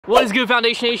What is good,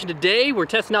 Foundation Nation? Today we're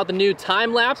testing out the new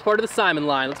time lapse part of the Simon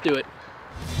line. Let's do it.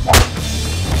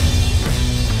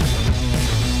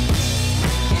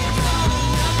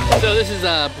 So this is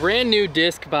a brand new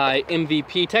disc by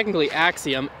MVP, technically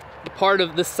Axiom, part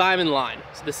of the Simon line.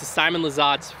 So this is Simon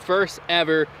Lizotte's first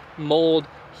ever mold.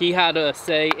 He had a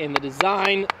say in the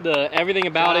design, everything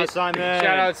about it. Shout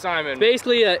out Simon.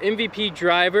 Basically an MVP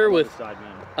driver with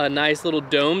a nice little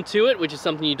dome to it, which is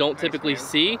something you don't typically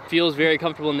see. Feels very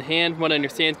comfortable in the hand. From what I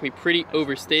understand, it's gonna be pretty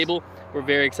overstable. We're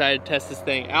very excited to test this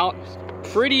thing out.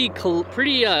 Pretty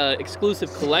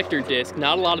exclusive collector disc.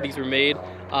 Not a lot of these were made,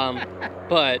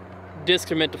 but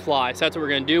discs are meant to fly, so that's what we're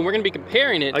gonna do. We're gonna be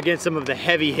comparing it against some of the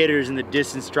heavy hitters in the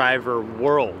distance driver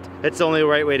world. That's the only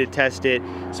right way to test it.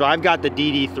 So I've got the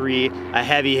DD3, a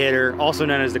heavy hitter, also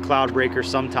known as the cloud breaker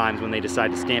sometimes when they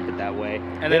decide to stamp it that way.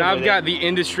 And then I've got the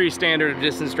industry standard of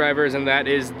distance drivers, and that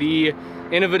is the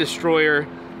Innova Destroyer.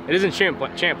 It isn't champ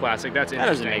plastic, that's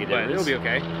interesting, but it'll be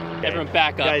okay. Everyone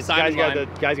back up. Guy's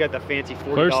got the fancy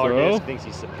 $40 disc, thinks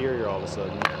he's superior all of a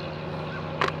sudden.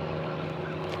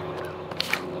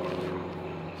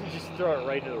 Throw it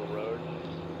right to the road.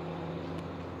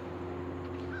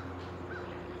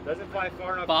 Doesn't fly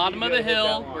far enough. Bottom of the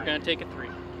hill, we're gonna take a 3.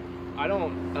 I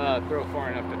don't throw far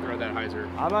enough to throw that hyzer.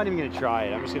 I'm not even gonna try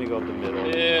it. I'm just gonna go up the middle.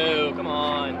 Ew, come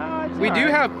on. We do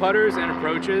have putters and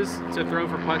approaches to throw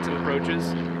for putts and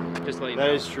approaches. Just to let you know.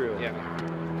 That is true. Yeah.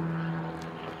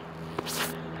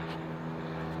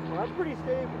 Well, that's pretty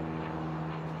stable.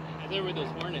 That's over with those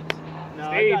hornets. No,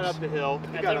 I got up the hill.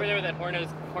 That's over there with that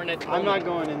hornet. I'm not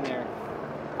going in there.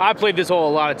 I played this hole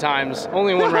a lot of times.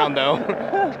 Only one round though.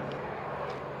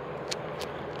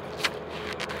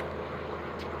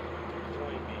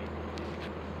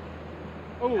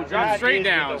 Oh, drop straight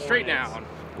down, straight down.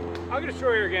 I'll get a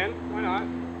destroyer again. Why not?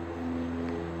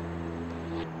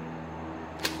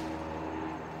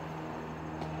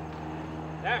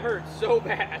 That hurts so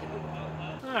bad.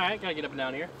 All right, gotta get up and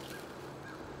down here.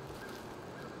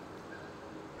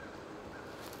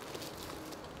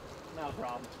 Not a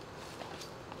problem.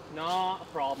 Not a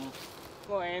problem.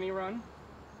 Little Annie run.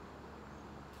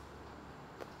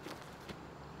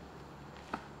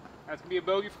 That's gonna be a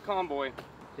bogey for Convoy.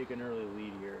 Take an early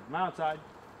lead here. Am I outside?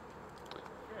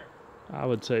 Sure. I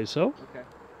would say so. Okay.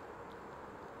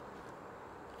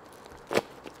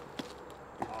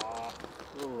 A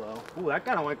little low. Ooh, that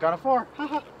kind of went kind of far.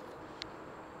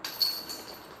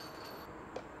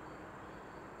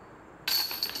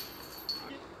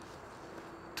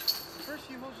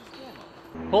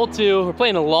 Hole 2, we're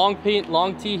playing a long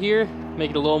tee here, make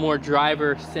it a little more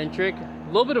driver centric. A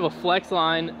little bit of a flex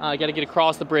line, got to get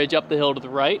across the bridge up the hill to the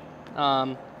right.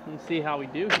 Let's see how we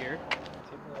do here.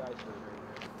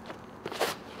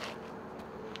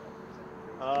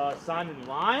 Simon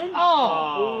line?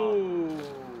 Oh! Ooh.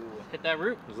 Hit that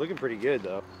root. It was looking pretty good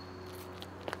though.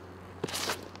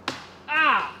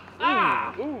 Ah!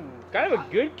 Ah! Ooh, kind of a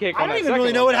good kick on that. I don't even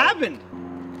really know what happened.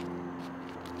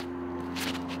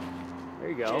 There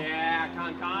you go. Yeah,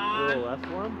 A little left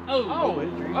for him. Oh!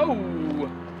 Oh!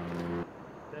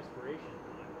 Desperation.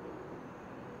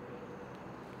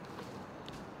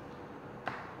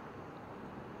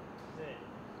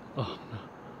 Oh,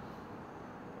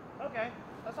 no. Okay,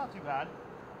 that's not too bad.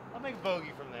 I'll make a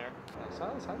bogey from there.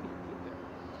 Silas, how do you get there?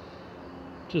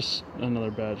 Just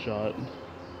another bad shot.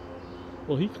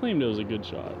 Well, he claimed it was a good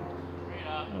shot. Straight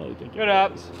up. I really think Good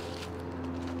up. was.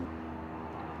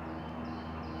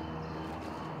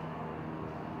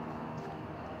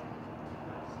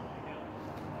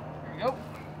 There we go.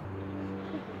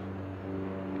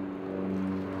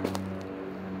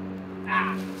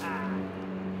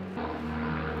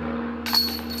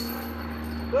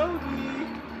 Bogey!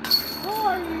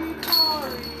 Sorry.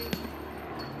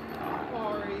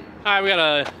 All right, we got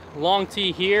a long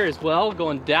tee here as well,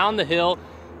 going down the hill.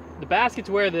 The basket's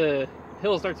where the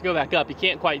hill starts to go back up. You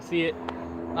can't quite see it.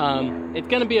 It's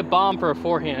gonna be a bomb for a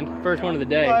forehand, first one of the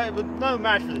day. But no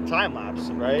match for the time lapse,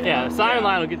 right? Yeah, the Simon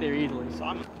line will get there easily.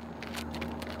 Simon.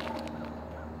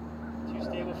 Too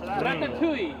stable for that.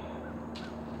 Ratatouille.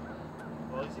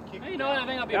 Well, he's a kick. Hey, you know what? I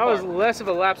think I'll be a That was par. less of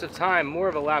a lapse of time, more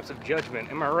of a lapse of judgment.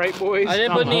 Am I right, boys? I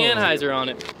didn't put any anhyzer on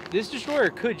it. This destroyer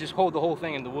could just hold the whole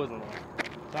thing in the woodland.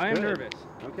 So I am Good. nervous.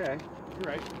 Okay.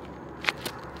 You're right.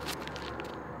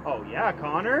 Oh yeah,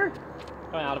 Connor.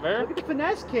 Coming out of her. Look at the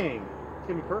finesse king. It's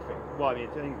gonna be perfect. Well, I mean,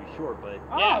 it's gonna be short, but.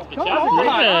 Yeah, good come job. on.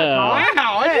 Yeah.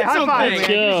 Wow, I Hey, did high something. five, Let's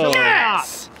man. You're go. so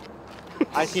Yes!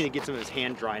 I just need to get some of this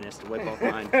hand dryness to wipe off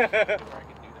mine.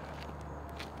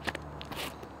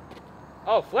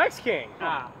 Oh, Flex King.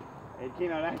 Ah. It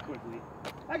came out that quickly.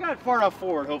 I got it far enough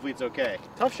forward. Hopefully it's okay.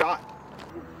 Tough shot.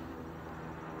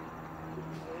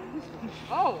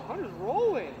 Oh, Hunter's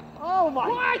rolling. Oh my.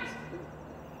 What?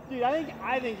 Dude,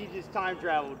 I think he just time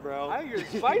traveled, bro. I think you're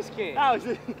Spice King. That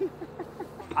was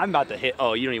I'm about to hit.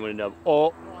 Oh, you don't even want to know.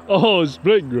 Oh. Oh,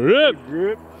 split grip.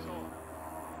 Grip.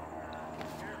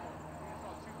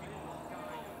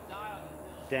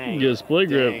 Dang. Get a split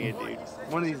grip. Dang it, dude.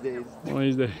 One of these days. One of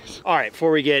these days. All right,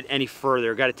 before we get any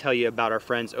further, got to tell you about our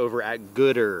friends over at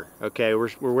Gooder. Okay, we're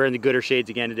wearing the Gooder shades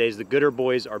again today. The Gooder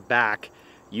boys are back.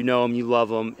 You know them, you love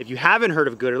them. If you haven't heard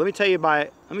of Gooder, let me tell you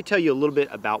a little bit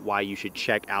about why you should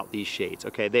check out these shades.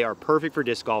 Okay, they are perfect for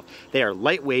disc golf. They are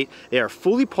lightweight. They are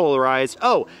fully polarized.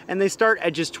 Oh, and they start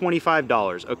at just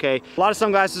 $25. Okay, a lot of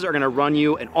sunglasses are gonna run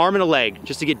you an arm and a leg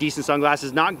just to get decent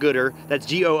sunglasses. Not Gooder. That's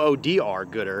G-O-O-D-R.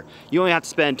 Gooder. You only have to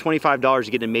spend $25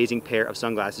 to get an amazing pair of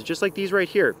sunglasses, just like these right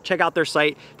here. Check out their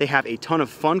site. They have a ton of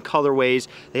fun colorways.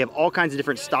 They have all kinds of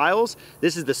different styles.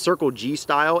 This is the Circle G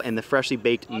style and the freshly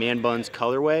baked man buns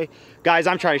colorway. Guys,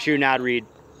 I'm trying to shoot an ad read.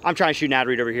 I'm trying to shoot an ad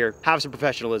read over here. Have some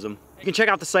professionalism. You can check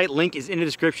out the site. Link is in the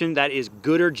description. That is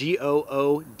Gooder,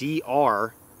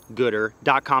 G-O-O-D-R,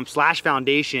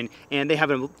 Gooder.com/foundation. And they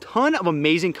have a ton of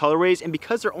amazing colorways. And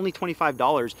because they're only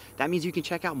 $25, that means you can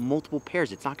check out multiple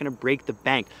pairs. It's not gonna break the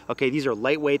bank. Okay, these are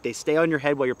lightweight. They stay on your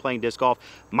head while you're playing disc golf.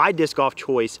 My disc golf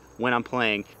choice when I'm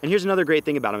playing. And here's another great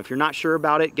thing about them. If you're not sure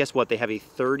about it, guess what? They have a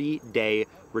 30-day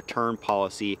return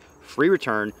policy. Free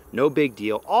return, no big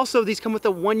deal. Also, these come with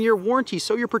a 1-year warranty,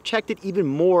 so you're protected even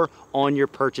more on your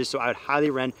purchase. So I would highly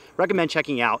recommend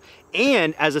checking out.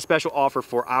 And as a special offer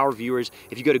for our viewers,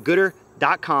 if you go to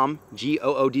Gooder.com,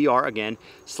 G-O-O-D-R again,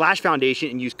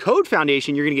 /foundation and use code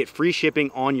foundation, you're gonna get free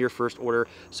shipping on your first order.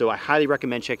 So I highly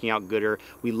recommend checking out Gooder.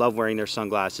 We love wearing their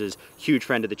sunglasses. Huge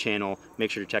friend of the channel.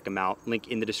 Make sure to check them out. Link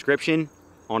in the description.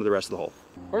 On to the rest of the hole.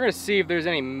 We're gonna see if there's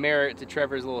any merit to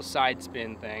Trevor's little side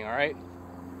spin thing, all right?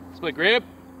 Split grip.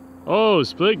 Oh,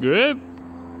 split grip.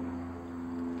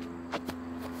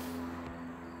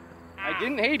 I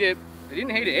didn't hate it.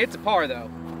 It's a par though.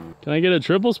 Can I get a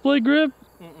triple split grip?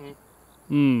 I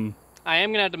am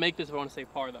gonna have to make this if I want to say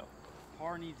par though.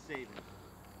 Par needs saving.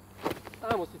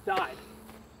 I almost just died.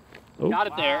 Oh. Got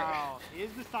it there. Wow.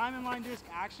 Is the Simon line disc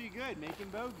actually good, making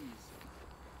bogeys?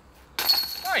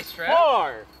 Nice, Trev.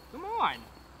 Par! Come on.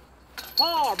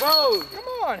 Par, bro! Come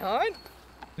on, hon.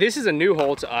 This is a new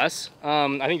hole to us. I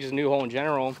think just a new hole in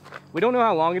general. We don't know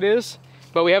how long it is,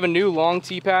 but we have a new long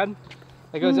tee pad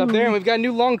that goes up there, and we've got a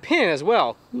new long pin as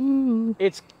well.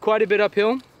 It's quite a bit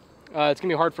uphill. It's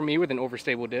gonna be hard for me with an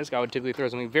overstable disc. I would typically throw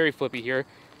something very flippy here,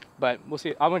 but we'll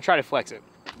see. I'm gonna try to flex it.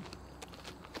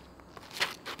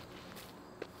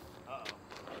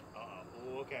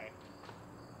 Okay.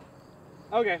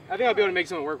 Okay, I think I'll be able to make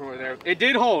something work from over there. It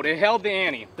did hold. It held the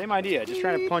ante. Same idea. Just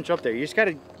trying to punch up there. You just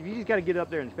gotta get it up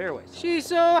there in the fairways. She's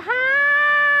so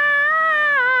high.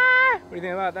 What do you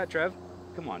think about that, Trev?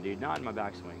 Come on, dude. Not in my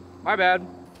backswing. My bad.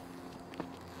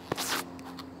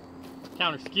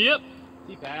 Counter skip.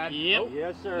 T-pad. Yep. Oh,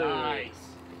 Yes, sir. nice.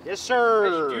 Yes, sir. I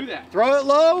should do that. Throw it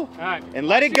low All right. and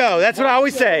let it go. That's what I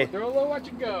always say. Throw it low, watch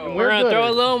it go. We're gonna good. throw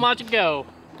it low and watch it go.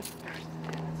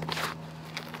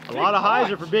 A lot of highs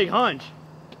are for big hunch.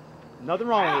 Nothing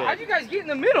wrong Wow, with how'd it. you guys get in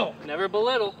the middle? Never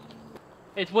belittle.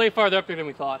 It's way farther up there than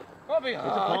we thought. Probably. It's a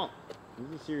pump. This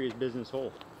is a serious business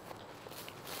hole.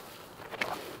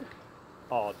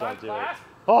 Oh, don't do it.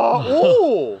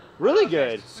 Oh, ooh, really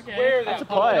good. Square That's a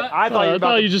that putt. putt. I thought you were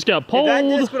about you just got If that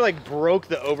pulled. disc would like broke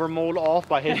the overmold off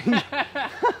by hitting.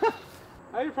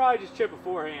 I could probably just chip a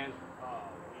forehand.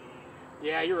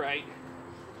 Yeah, you're right.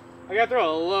 I gotta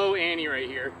throw a low ante right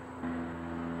here.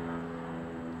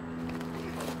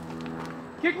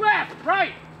 Kick left,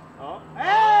 right. Oh.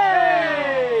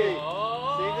 Hey!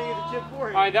 Oh. Same thing as a chip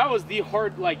forehand. All right, that was the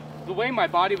hard, like the way my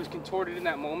body was contorted in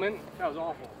that moment. That was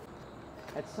awful.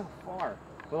 That's so far.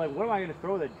 But like, what am I gonna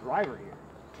throw the driver here?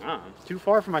 It's too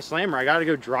far for my slammer. I gotta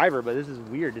go driver, but this is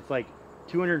weird. It's like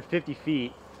 250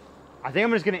 feet. I think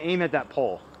I'm just gonna aim at that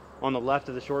pole on the left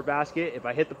of the short basket. If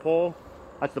I hit the pole,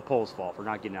 that's the pole's fault for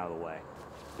not getting out of the way.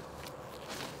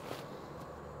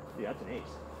 Dude, that's an ace.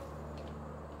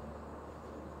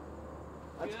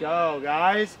 Let's go,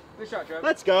 guys. Good shot, Trev.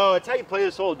 Let's go. That's how you play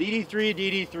this hole. DD3,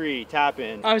 DD3, tap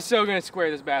in. I'm so gonna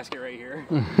square this basket right here.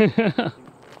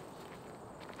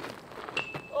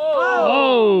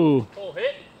 Oh! Full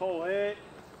hit. Hole hit.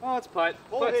 Oh, it's putt.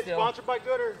 Hole Putt hit still. sponsored by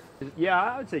Gooder. Yeah,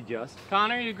 I would say just.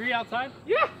 Connor, you agree outside?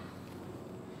 Yeah.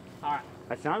 All right.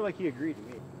 That sounded like he agreed to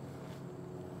me.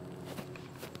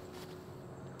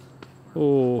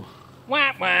 Oh.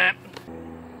 Whap whap.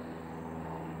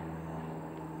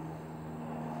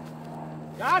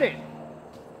 Got it.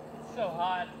 It's so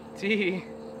hot. T.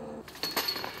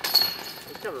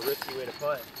 It's kind of a risky way to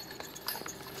putt.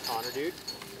 Connor, dude.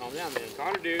 Calm down, man.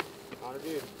 Connor, dude. Connor,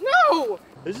 dude. No!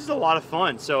 This is a lot of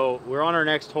fun. So we're on our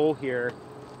next hole here,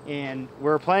 and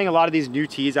we're playing a lot of these new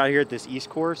tees out here at this East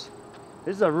course.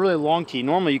 This is a really long tee.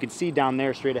 Normally you can see down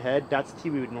there straight ahead. That's the tee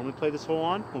we would normally play this hole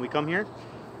on when we come here.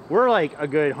 We're like a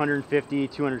good 150,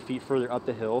 200 feet further up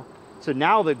the hill. So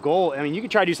now the goal, I mean, you can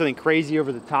try to do something crazy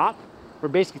over the top. We're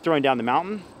basically throwing down the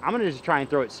mountain. I'm gonna just try and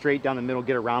throw it straight down the middle,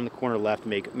 get around the corner left,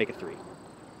 make a 3.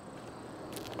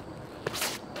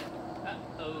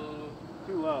 Uh-oh.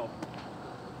 Too low.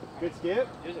 Good skip?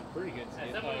 It was a pretty good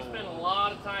skip. Definitely spent a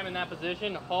lot of time in that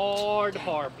position. Hard to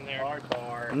par from there. Hard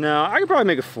par. No, I could probably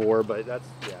make a 4, but that's,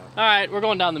 yeah. All right, we're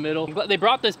going down the middle. They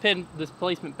brought this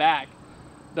placement back.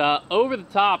 The over the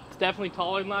top is definitely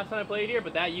taller than last time I played here,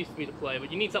 but that used to be the play.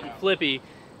 But you need something flippy.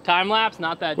 Time lapse,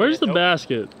 not that. Where's the good.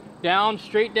 basket? Down,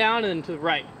 straight down, and then to the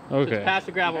right. Okay. Just past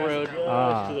the gravel road.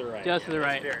 Just to the right. Just to the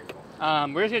right.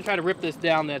 We're just gonna try to rip this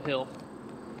down that hill.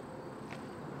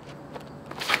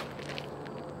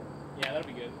 Yeah, that'll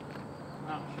be good.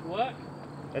 Oh, what?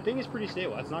 That thing is pretty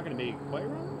stable. That's not going to be quite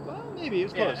wrong. Well, maybe. It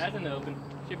was Yeah, close. that's an open.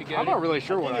 Should be good. I'm not really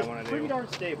sure what I It's want to pretty do. darn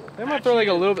stable. I might throw like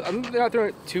a little bit. I'm not throwing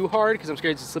it too hard because I'm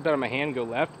scared to slip out of my hand and go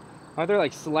left. I might throw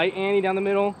like slight ante down the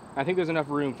middle. I think there's enough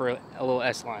room for a little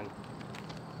S line.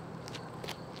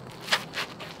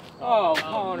 Oh,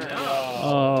 Connor. no.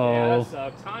 Oh. Yeah, that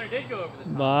sucks. Connor did go over the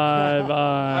top. Bye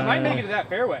bye. I might make it to that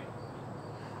fairway.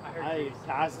 I heard I you.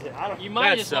 passed it. I don't. You might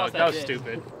have That just lost sucked. That was disc.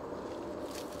 stupid.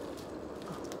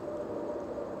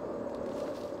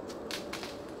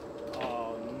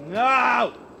 Oh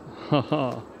no!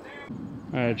 All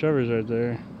right, Trevor's right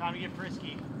there. Time to get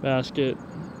frisky. Basket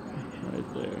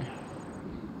right there.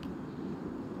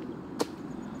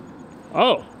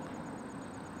 Oh.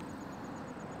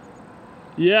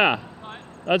 Yeah,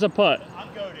 that's a putt. I'm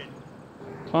goated.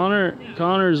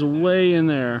 Connor's way in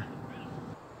there.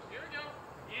 Here we go.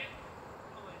 Yeah.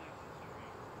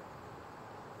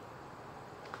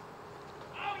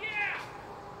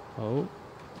 Oh,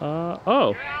 yeah.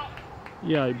 Oh. You're out.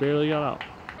 Yeah, he barely got out.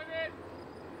 With it.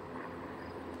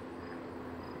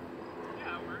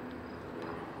 Yeah, it worked.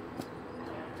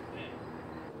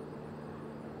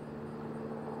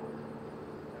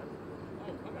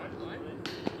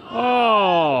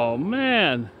 Oh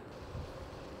man.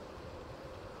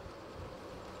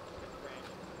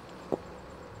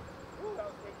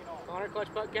 Connor clutch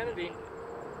putt Kennedy.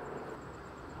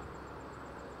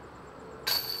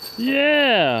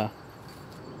 Yeah.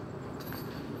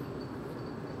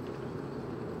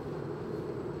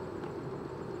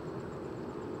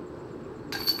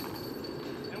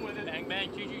 And with it, bang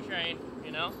bang, choo choo train,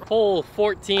 you know? Hole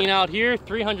 14 out here,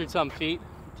 300 some feet.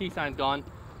 T sign's gone.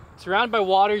 Surrounded by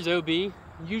water's OB.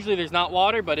 Usually there's not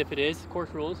water, but if it is,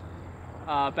 course rules.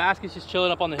 Basket's just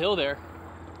chilling up on the hill there.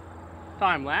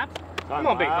 Time lapse. Come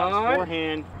on, big hon.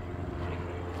 Forehand.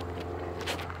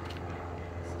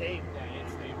 Stable.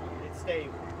 It's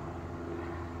stable.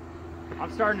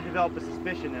 I'm starting to develop a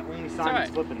suspicion that only Simon's alright.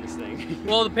 flipping this thing.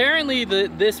 Well, apparently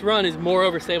this run is more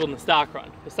overstable than the stock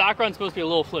run. The stock run's supposed to be a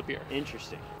little flippier.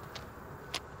 Interesting.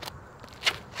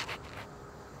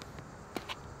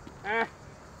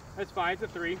 That's fine. It's a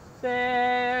 3.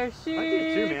 There she I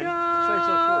did too, man.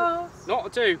 goes. It's so Not a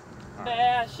 2.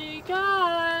 There she goes.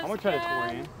 I'm gonna try this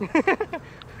forehand.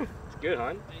 It's good,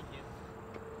 hon. Thank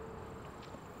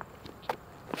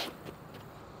you.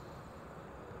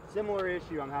 Similar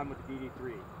issue I'm having with the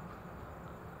DD3.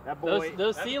 That boy.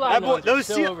 Those sea line ones are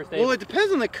so overstable. Well, it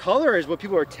depends on the color, is what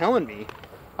people are telling me.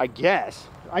 I guess.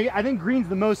 I think green's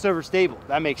the most overstable.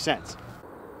 That makes sense.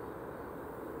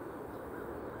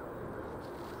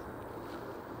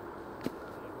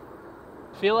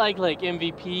 I feel like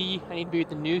MVP, I need to be with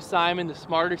the new Simon, the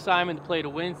smarter Simon to play to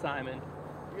win Simon.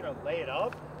 You're gonna lay it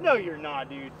up? No, you're not,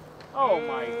 dude. Oh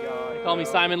my god. Call me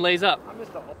Simon Lays Up. I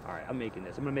missed the whole. All right, I'm making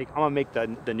this. I'm gonna make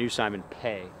the new Simon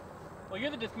pay. Well,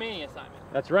 you're the Discmania Simon,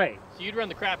 That's right. so you'd run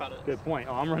the crap out of this. Good point.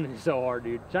 Oh, I'm running so hard,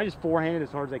 dude. Should I just forehand it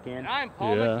as hard as I can? And I'm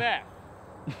Paul Yeah.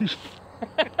 McBeth.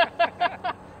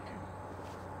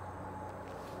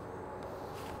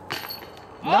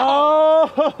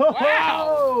 No!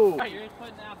 Wow! You're just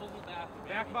putting apples in the basket.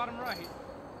 Back bottom right.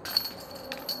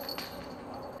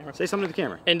 Say something to the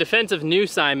camera. In defense of new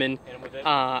Simon, Hit him with it.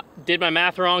 did my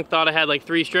math wrong, thought I had like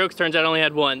 3 strokes, turns out I only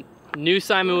had 1. New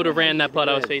Simon would have ran that putt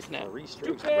I was facing at.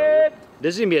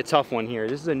 This is gonna be a tough one here.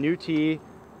 This is a new tee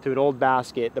to an old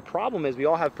basket. The problem is we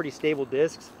all have pretty stable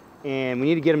discs, and we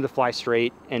need to get them to fly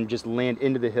straight and just land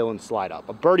into the hill and slide up.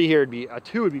 A birdie here would be, a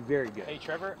 2 would be very good. Hey,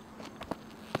 Trevor.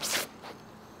 That's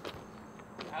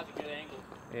a good angle.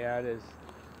 Yeah, it is.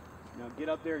 Now get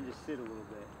up there and just sit a little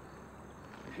bit.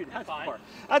 Dude, that's Fine. far.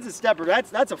 That's a stepper.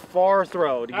 That's a far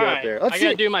throw to get up there. Let's I see.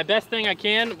 gotta do my best thing I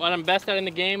can. What I'm best at in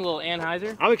the game, a little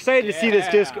Anheuser. I'm excited to see this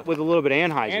disc Yeah. with a little bit of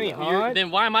Anheuser. Annie, though. huh? Then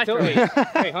why am I Tilt throwing? ace.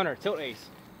 Hey, Hunter, tilt ace.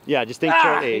 Yeah, just think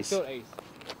tilt ace. Tilt ace.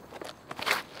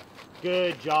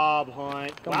 Good job,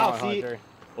 Hunt. Come wow, on, see. Hunter.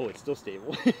 Oh, it's still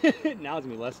stable. Now it's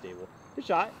gonna be less stable. Good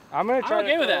shot. I'm gonna try I'm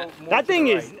okay to with throw that. more That to thing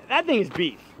the is right.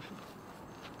 beef.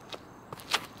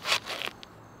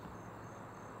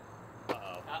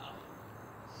 Uh-oh.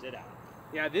 Sit down.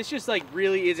 Yeah, this just like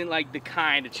really isn't like the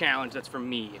kind of challenge that's for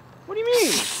me. What do you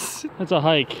mean? That's a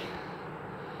hike.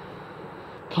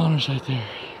 Connor's right there.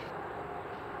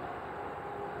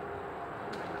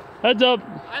 Heads up.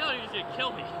 I thought he was gonna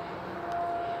kill me.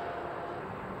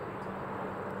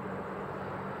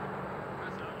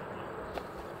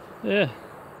 Yeah.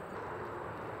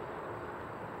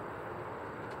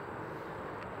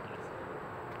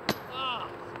 Ah.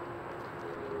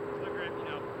 Look, Grip, you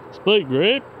know. Split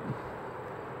grip.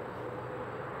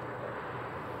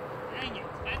 Dang it.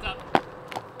 Heads up.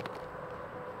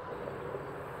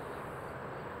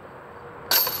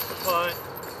 Punt.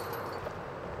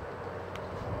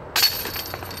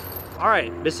 All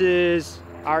right, this is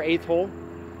our 8th hole.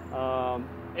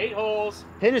 8 holes.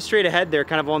 Hitting it straight ahead there,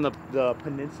 kind of on the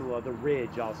peninsula, the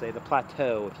ridge, I'll say, the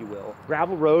plateau, if you will.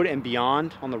 Gravel road and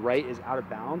beyond on the right is out of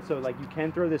bounds, so like you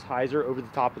can throw this hyzer over the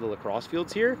top of the lacrosse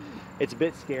fields here. It's a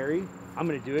bit scary. I'm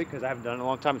gonna do it because I haven't done it in a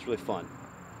long time. It's really fun.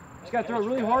 Just gotta throw it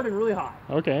really hard and really high.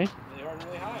 Okay. Really hard and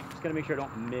really high. Just gotta make sure I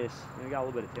don't miss. And we got a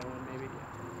little bit of tailwind maybe.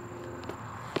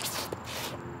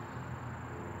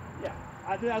 Yeah,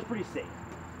 I think that's pretty safe.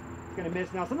 It's gonna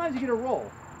miss. Now sometimes you get a roll.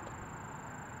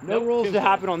 No Nope, rolls too to safe.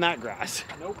 happen on that grass.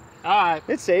 Nope. All right.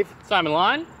 It's safe. Simon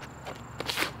Line.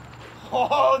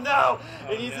 Oh no!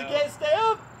 Oh, It needs no. to get stay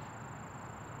up.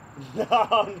 No,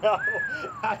 no,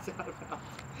 that's out of bounds.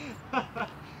 I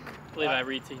believe I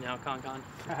read to you now, Con.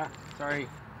 Sorry.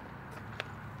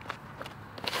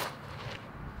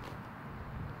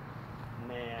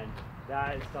 Man,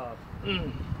 that is tough.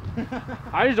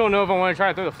 I just don't know if I want to try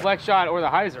to throw the flex shot or the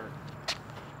hyzer.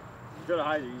 Throw the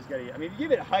hyzer, you just gotta. I mean, if you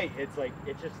give it height, it's like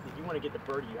it's just if you want to get the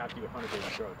birdie, you have to do 100 and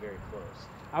throw it very close.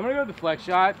 I'm gonna go with the flex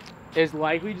shot. It's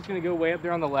likely just gonna go way up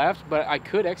there on the left, but I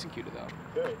could execute it though.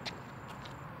 Good.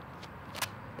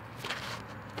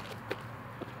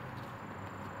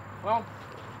 Well,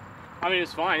 I mean,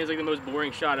 it's fine. It's like the most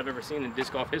boring shot I've ever seen in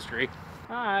disc golf history.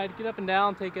 All right, get up and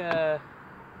down. Take a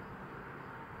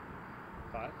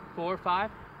 5. 4 or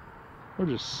 5. Or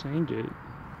just sink it.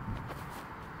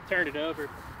 Turn it over.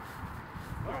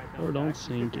 All right. Or don't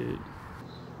sink it.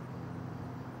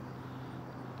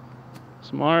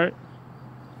 Smart.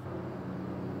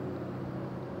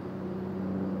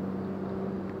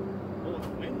 Oh, the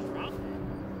wind dropped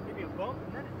it. Give you a bump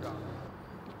and then it dropped.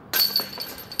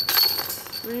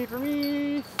 3 for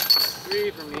me.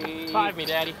 3 for me. 5 me,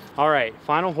 Daddy. All right,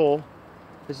 final hole.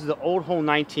 This is the old hole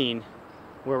 19,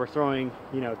 where we're throwing,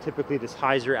 you know, typically this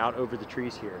hyzer out over the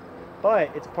trees here. But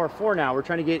it's a par 4 now. We're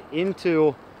trying to get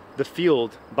into the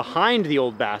field behind the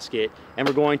old basket, and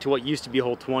we're going to what used to be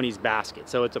hole 20's basket.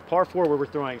 So it's a par 4 where we're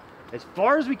throwing as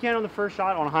far as we can on the first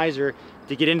shot on hyzer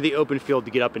to get into the open field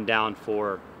to get up and down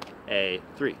for a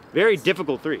 3. Very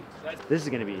difficult 3. This is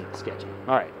gonna be sketchy.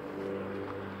 All right.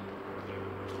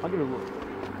 I'll give it a look.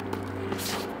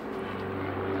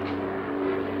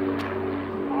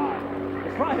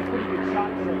 It's probably a pretty good shot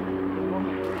today.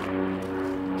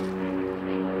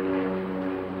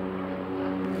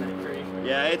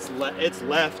 Yeah, it's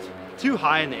left too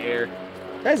high in the air.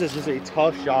 That is just a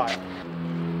tough shot.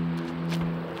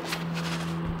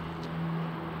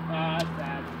 That's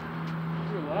bad.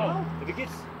 Too low. Well, if it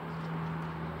gets,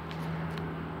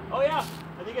 oh yeah,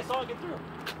 I think I saw it get through.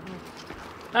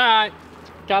 All right,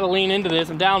 gotta lean into this.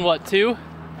 I'm down, what, 2?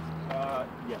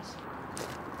 Yes.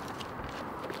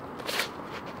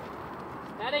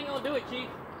 That ain't gonna do it, Chief.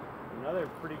 Another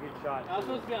pretty good shot. I was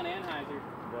supposed to be on Anheuser.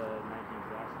 The 19th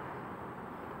basket.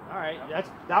 All right,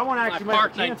 that one actually My might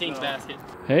Park have a chance, 19th though. basket.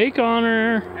 Hey,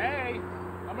 Connor. Hey,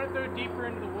 I'm gonna throw deeper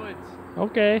into the woods.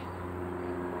 Okay.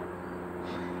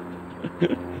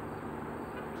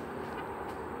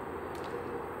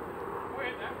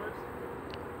 Okay, that works.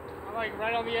 I'm like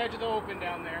right on the edge of the open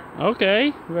down there.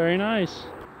 Okay. Very nice.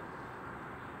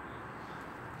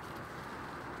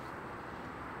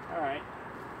 All right,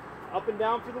 up and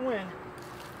down for the win.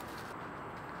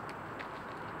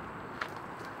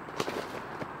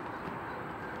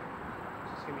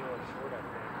 Just gonna be a little short, I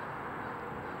think.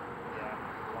 Yeah,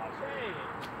 a lot short. Hey,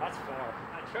 That's far.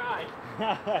 I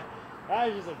tried. That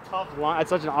is just a tough line. It's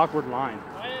such an awkward line.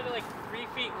 I ended up like 3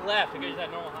 feet left because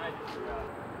that normal height.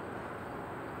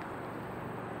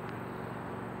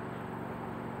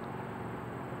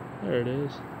 There it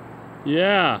is.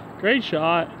 Yeah, great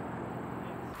shot.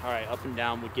 All right, up and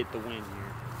down would get the wind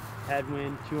here.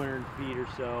 Headwind, 200 feet or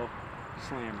so,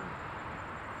 slammer.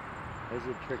 This is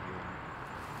a tricky one.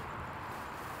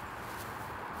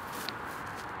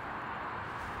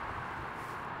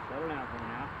 Settle down for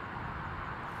now.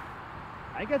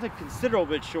 I think that's a considerable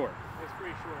bit short. It's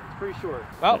pretty short. It's pretty short.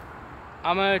 Well,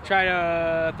 I'm gonna try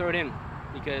to throw it in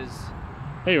because.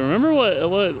 Hey, remember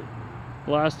what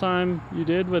last time you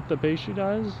did with the pastry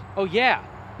dies? Oh yeah,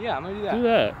 yeah, I'm gonna do that. Do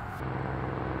that.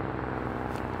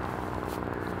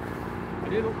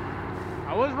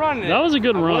 I was running it. That was a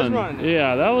good I run. was running it.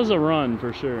 Yeah, that was a run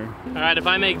for sure. All right, if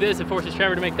I make this, it forces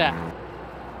Trevor to make that.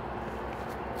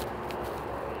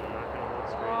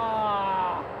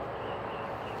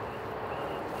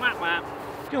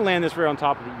 Just gonna land this right on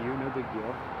top of the U, no big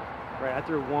deal. Right, I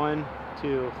threw 1,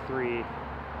 2, 3.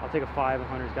 I'll take a 5, and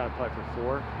Hunter's got to putt for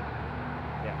 4.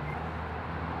 Yeah.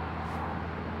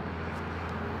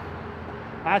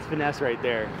 That's finesse right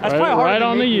there. That's probably harder right than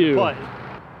on the making U. putt.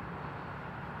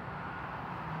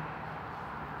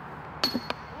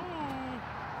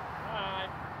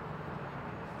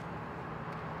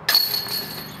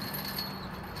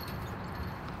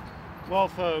 Well,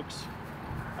 folks,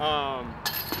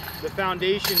 the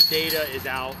foundation data is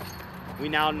out. We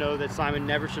now know that Simon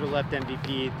never should have left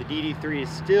MVP. The DD3 is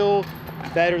still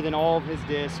better than all of his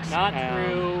discs. Not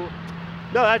true.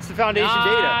 No, that's the foundation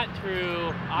data. Not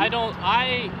true.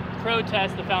 I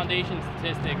protest the foundation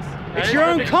statistics. It's your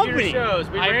own company.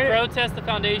 I protest the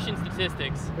foundation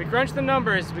statistics. We crunched the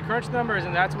numbers,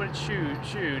 and that's what it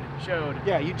showed.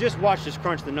 Yeah, you just watched us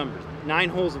crunch the numbers. 9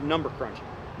 holes of number crunching.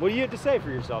 What do you have to say for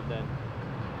yourself then?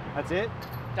 That's it?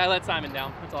 I let Simon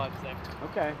down. That's all I have to say.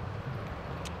 Okay.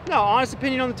 No, honest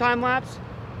opinion on the time lapse?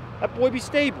 That boy be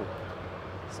stable.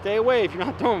 Stay away if you're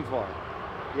not throwing far.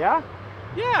 Yeah?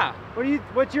 Yeah.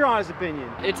 What's your honest opinion?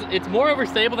 It's more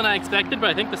overstable than I expected, but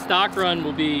I think the stock run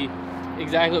will be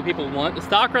exactly what people want. The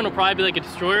stock run will probably be like a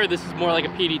destroyer. This is more like a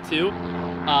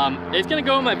PD2. It's gonna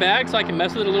go in my bag so I can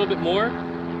mess with it a little bit more.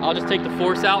 I'll just take the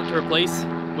force out to replace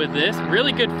with this.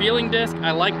 Really good feeling disc.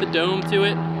 I like the dome to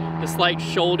it. The slight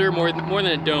shoulder, more than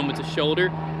a dome, it's a shoulder.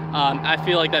 I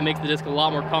feel like that makes the disc a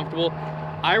lot more comfortable.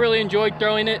 I really enjoyed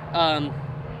throwing it.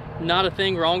 Not a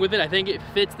thing wrong with it. I think it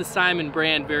fits the Simon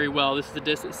brand very well. This is a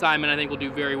disc that Simon I think will do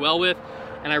very well with.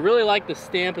 And I really like the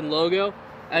stamp and logo.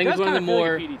 I think it's one of the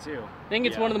more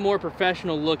one of the more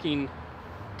professional looking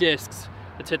discs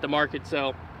that's hit the market.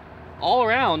 So all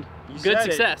around, good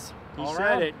success. You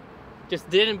said it. Just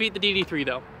didn't beat the DD3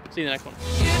 though. See you in the next one.